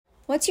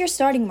What's your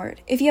starting word?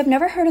 If you have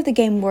never heard of the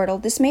game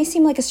Wordle, this may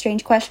seem like a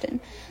strange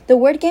question. The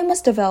word game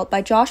was developed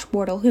by Josh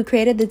Wardle, who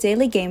created the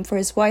daily game for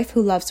his wife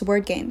who loves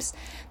word games.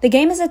 The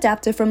game is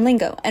adapted from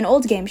Lingo, an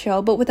old game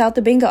show, but without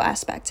the bingo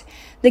aspect.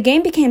 The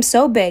game became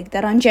so big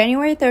that on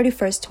January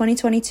 31st,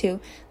 2022,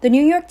 the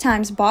New York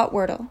Times bought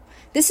Wordle.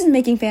 This is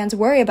making fans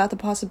worry about the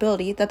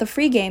possibility that the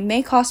free game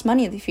may cost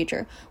money in the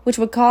future, which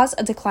would cause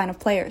a decline of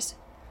players.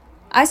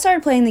 I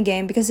started playing the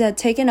game because it had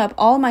taken up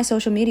all of my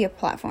social media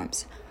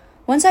platforms.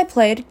 Once I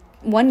played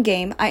one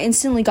game, I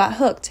instantly got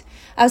hooked.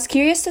 I was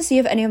curious to see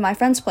if any of my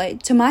friends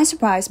played. To my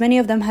surprise, many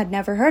of them had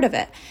never heard of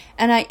it,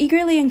 and I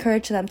eagerly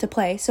encouraged them to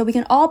play so we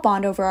can all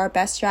bond over our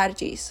best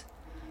strategies.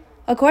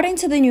 According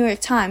to the New York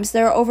Times,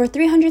 there are over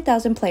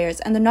 300,000 players,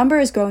 and the number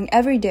is growing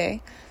every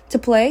day. To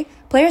play,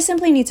 players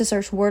simply need to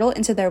search Wordle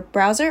into their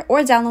browser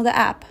or download the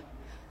app.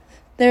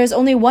 There is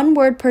only one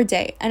word per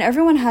day, and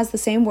everyone has the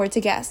same word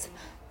to guess.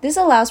 This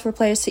allows for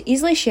players to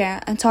easily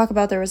share and talk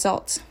about their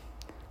results.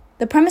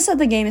 The premise of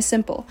the game is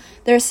simple.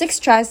 There are 6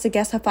 tries to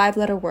guess a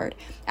 5-letter word.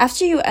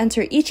 After you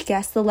enter each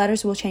guess, the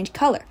letters will change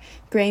color.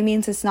 Gray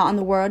means it's not in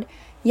the word,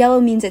 yellow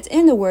means it's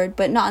in the word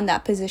but not in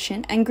that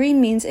position, and green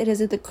means it is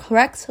the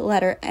correct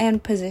letter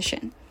and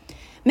position.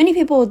 Many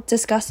people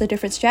discuss the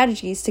different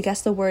strategies to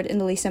guess the word in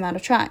the least amount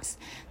of tries.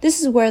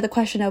 This is where the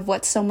question of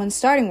what's someone's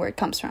starting word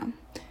comes from.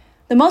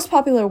 The most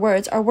popular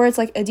words are words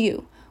like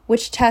adieu,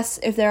 which tests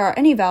if there are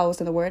any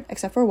vowels in the word,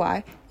 except for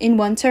Y, in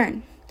one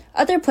turn.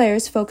 Other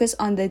players focus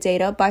on the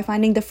data by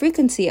finding the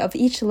frequency of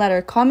each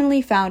letter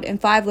commonly found in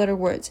 5-letter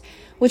words,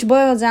 which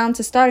boils down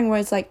to starting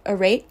words like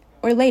await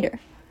or later.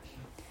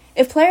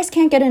 If players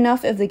can't get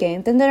enough of the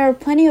game, then there are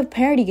plenty of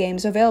parody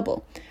games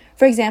available.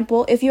 For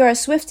example, if you are a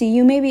Swiftie,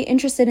 you may be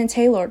interested in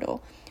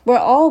Taylordle, where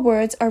all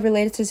words are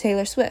related to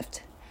Taylor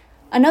Swift.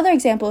 Another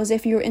example is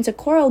if you're into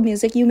choral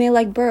music, you may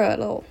like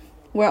Burriddle,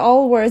 where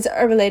all words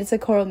are related to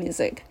choral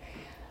music.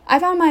 I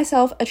found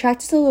myself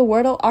attracted to the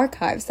Wordle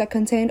archives that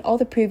contained all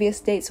the previous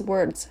dates'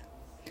 words.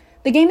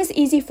 The game is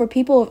easy for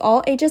people of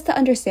all ages to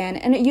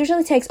understand, and it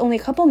usually takes only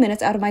a couple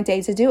minutes out of my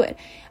day to do it.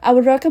 I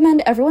would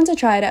recommend everyone to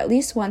try it at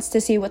least once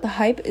to see what the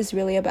hype is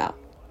really about.